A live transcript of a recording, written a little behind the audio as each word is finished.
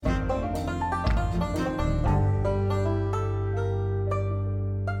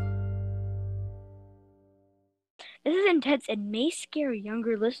intense and may scare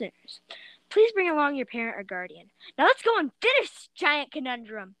younger listeners. Please bring along your parent or guardian. Now let's go and finish this giant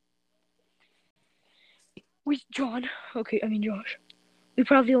conundrum. Josh. We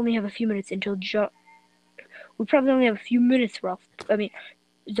probably only have a few minutes, Ralph.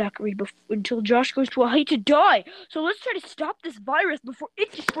 Zachery, until Josh goes to a height to die. So let's try to stop this virus before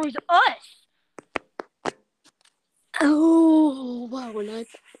it destroys us. Oh, wow, when I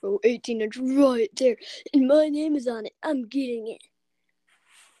throw 18 inch right there, and my name is on it, I'm getting it.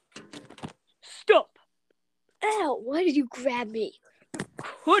 Stop. Ow, why did you grab me?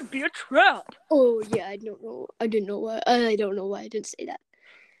 Could be a trap. Oh, yeah, I don't know why I didn't say that.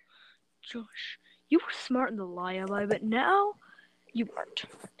 Josh, you were smart in the lie-a-lie, but now you aren't.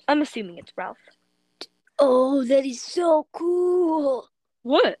 I'm assuming it's Ralph. Oh, that is so cool.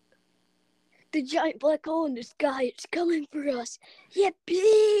 What? The giant black hole in the sky, it's coming for us.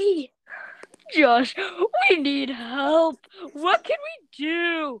 Yippee! Josh, we need help. What can we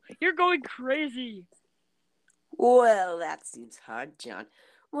do? You're going crazy. Well, that seems hard, John.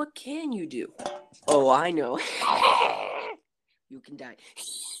 What can you do? Oh, I know. You can die.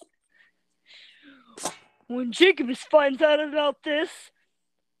 When Jacobus finds out about this,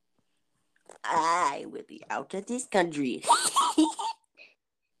 I will be out of this country.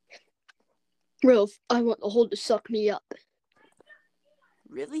 Ralph, I want the hole to suck me up.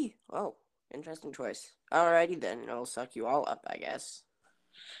 Really? Oh, interesting choice. Alrighty then, I'll suck you all up, I guess.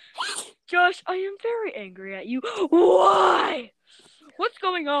 Josh, I am very angry at you. Why? What's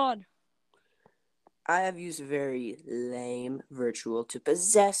going on? I have used a very lame virtual to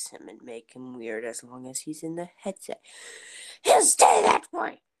possess him and make him weird as long as he's in the headset. He'll stay that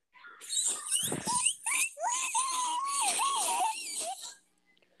way!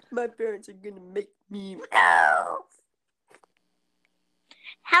 My parents are gonna make me no!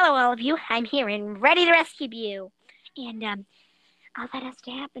 Hello, all of you. I'm here and ready to rescue you. And, all that has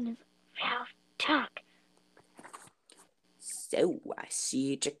to happen is Ralph talk. So, I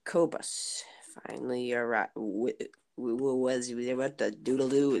see Jacobus. Finally arrived. What the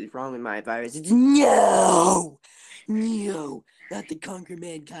doodle-doo is wrong with my virus? It's no! No! Not the conquer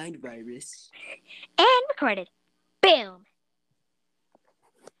mankind virus. And recorded. Boom.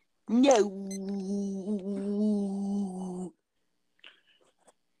 No!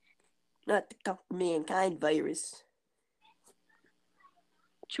 Not the conquer mankind virus.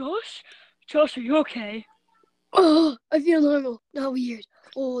 Josh, are you okay? Oh, I feel normal, not weird.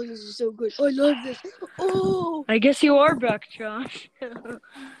 Oh, this is so good. I love this. Oh! I guess you are back, Josh.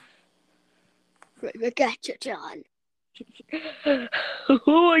 Right back at you, John.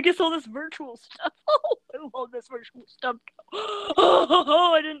 Oh, I guess all this virtual stuff. Oh, I love this virtual stuff.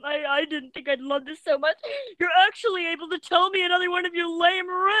 Oh, I didn't think I'd love this so much. You're actually able to tell me another one of your lame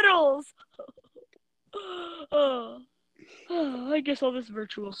riddles. Oh, I guess all this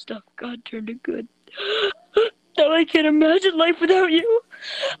virtual stuff God turned to good. Now I can't imagine life without you.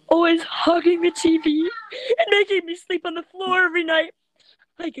 Always hogging the TV and making me sleep on the floor every night.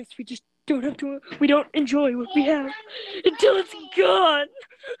 I guess we just we don't enjoy what we have until it's gone.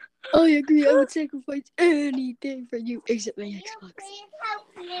 I agree. I would sacrifice anything for you except my Xbox.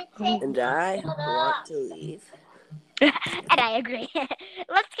 And I want to leave. And I agree.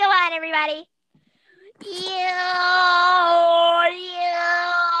 Let's go on, everybody.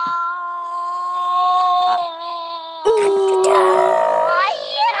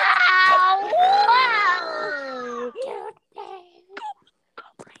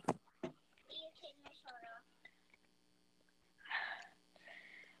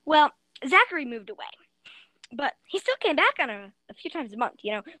 Well, Zachery moved away, but he still came back on a few times a month,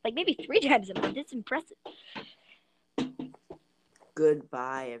 like maybe 3 times a month. It's impressive.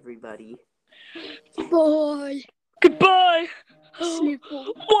 Goodbye, everybody. Bye. Goodbye. Sleep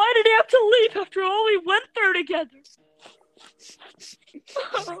well. Why did he have to leave after all we went through together?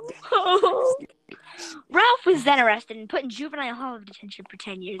 Ralph was then arrested and put in juvenile hall of detention for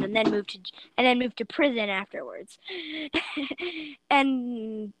 10 years, and then moved to prison afterwards.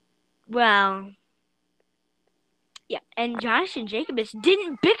 And Josh and Jacobus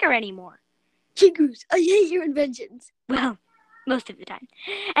didn't bicker anymore. Chigus, I hate your inventions. Well, most of the time.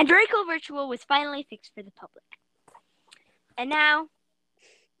 And Very Cool Virtual was finally fixed for the public. And now,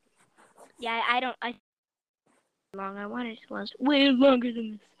 long I wanted it to last way longer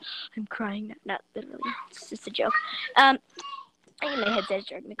than this. I'm crying, not literally. It's just a joke. I think my headset's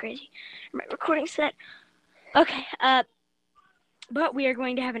driving me crazy. My recording set. Okay, but we are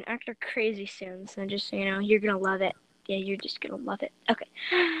going to have an actor crazy soon, so just so you know, you're gonna love it. Yeah, you're just gonna love it. Okay.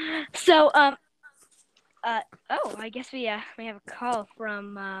 So, I guess we have a call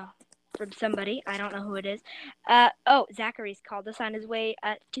from from somebody. I don't know who it is. Zachery's called us on his way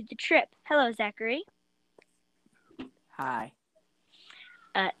to the trip. Hello, Zachery. Hi.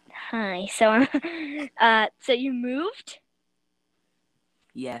 Hi. So, so you moved?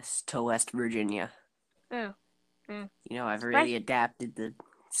 Yes, to West Virginia. Oh. I've really adapted the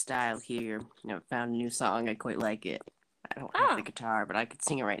style here. Found a new song. I quite like it. I don't have the guitar, but I could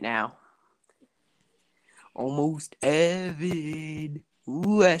sing it right now. Almost Heaven,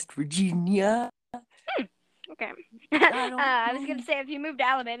 West Virginia. Okay. I was gonna say if you moved to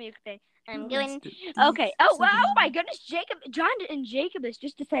Alabama, you could say I'm going. Okay. Oh my goodness, John and Jacobus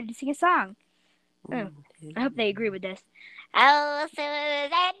just decided to sing a song. Oh, I hope they agree with this. Oh,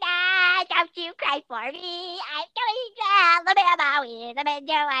 Susanna, don't you cry for me. I'm going to Alabama with a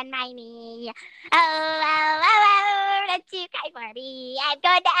banjo on my knee. Oh, don't you cry for me. I'm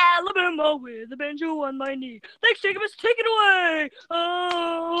going to Alabama with a banjo on my knee. Thanks, Jacobus. Take it away.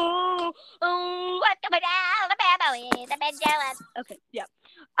 Oh, I'm going to Alabama with a banjo on. Okay, yeah,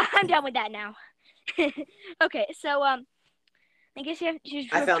 I'm done with that now. Okay, so I guess you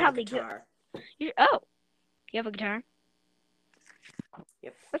should I found probably the guitar. you have a guitar?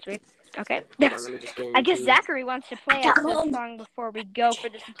 Yep. That's weird. Okay. Hold on, let me just get I guess into- Zachery wants to play us a song before we go for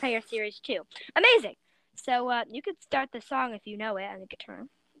this entire series too. Amazing. So you could start the song if you know it on the guitar.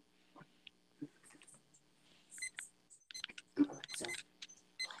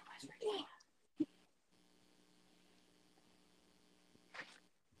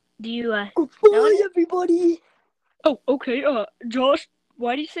 Do you know Goodbye, it? everybody. Oh, okay. Josh,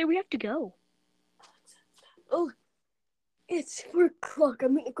 why do you say we have to go? Oh, it's 4 o'clock.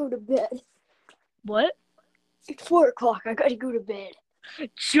 I'm gonna go to bed. What? It's 4 o'clock. I gotta go to bed.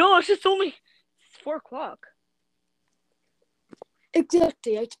 Josh, it's 4 o'clock.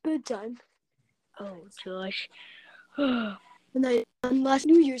 Exactly. It's bedtime. Oh, Josh. And on last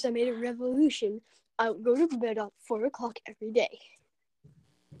New Year's, I made a revolution. I would go to bed at 4 o'clock every day.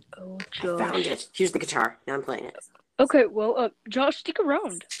 Oh, I Josh. found it. Here's the guitar. Now I'm playing it. Okay, well, Josh, stick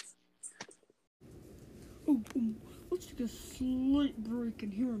around. Let's take a slight break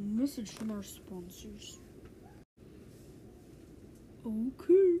and hear a message from our sponsors.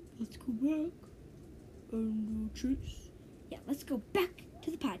 Okay, let's go back. And Chase? Yeah, let's go back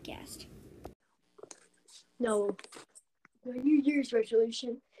to the podcast. No. My New Year's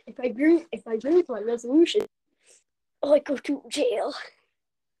resolution. If I break my resolution, I go to jail.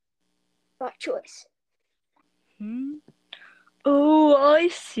 By choice. Oh, I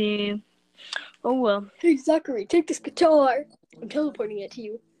see. Oh, well. Hey, Zachery, take this guitar. I'm teleporting it to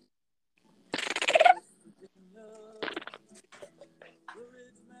you.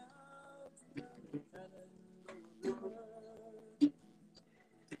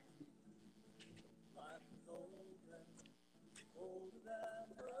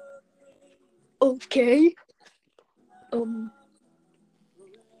 Okay.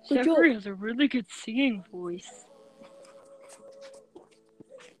 Zachery has a really good singing voice.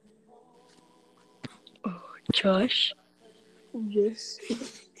 Oh, Josh, Yes.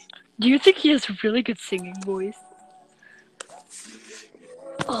 do you think he has a really good singing voice?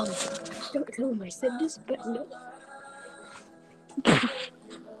 Don't tell him I said this, but no.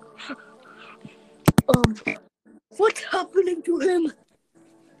 What's happening to him?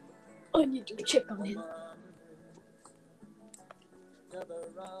 I need to check on him.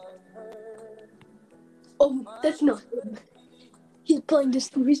 Oh, that's not him. He's playing this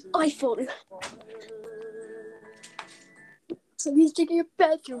through his iPhone. So he's taking a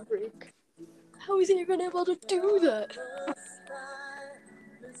bathroom break. How is he even able to do that?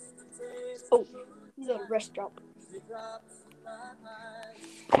 Oh, he's at a restaurant.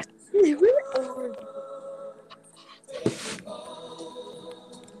 Where are you?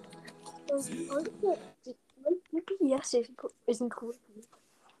 My GPS isn't clicking.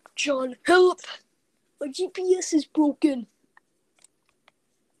 John, help! My GPS is broken.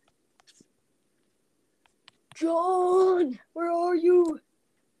 John, where are you?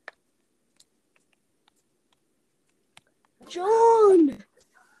 John!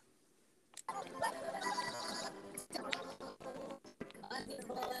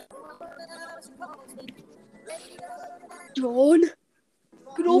 John?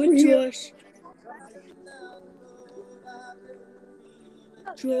 Get over here. Josh?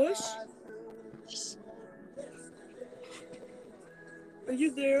 Josh? Are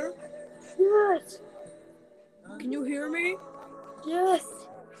you there? Yes! Can you hear me? Yes!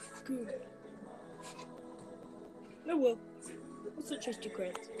 Good. Oh well. What's the Chase do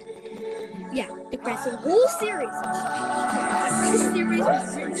credits? Yeah, the credits of the whole series. This series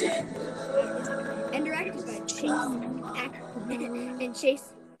was written and directed by Chase. And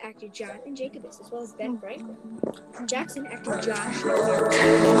Chase acted John and Jacobus, as well as Ben Franklin. Jackson acted Josh, and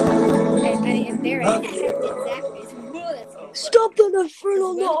Barrett acted Zachery. Whoa, that's good. Stop that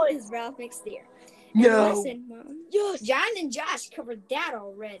infernal As well noise! as Ralph Mcsneer. And No. listen, Mom. Yes! John and Josh covered that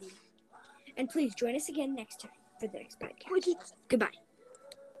already. And please join us again next time for the next podcast. Goodbye.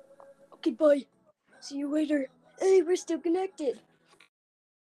 Okay, bye. See you later. Hey, we're still connected.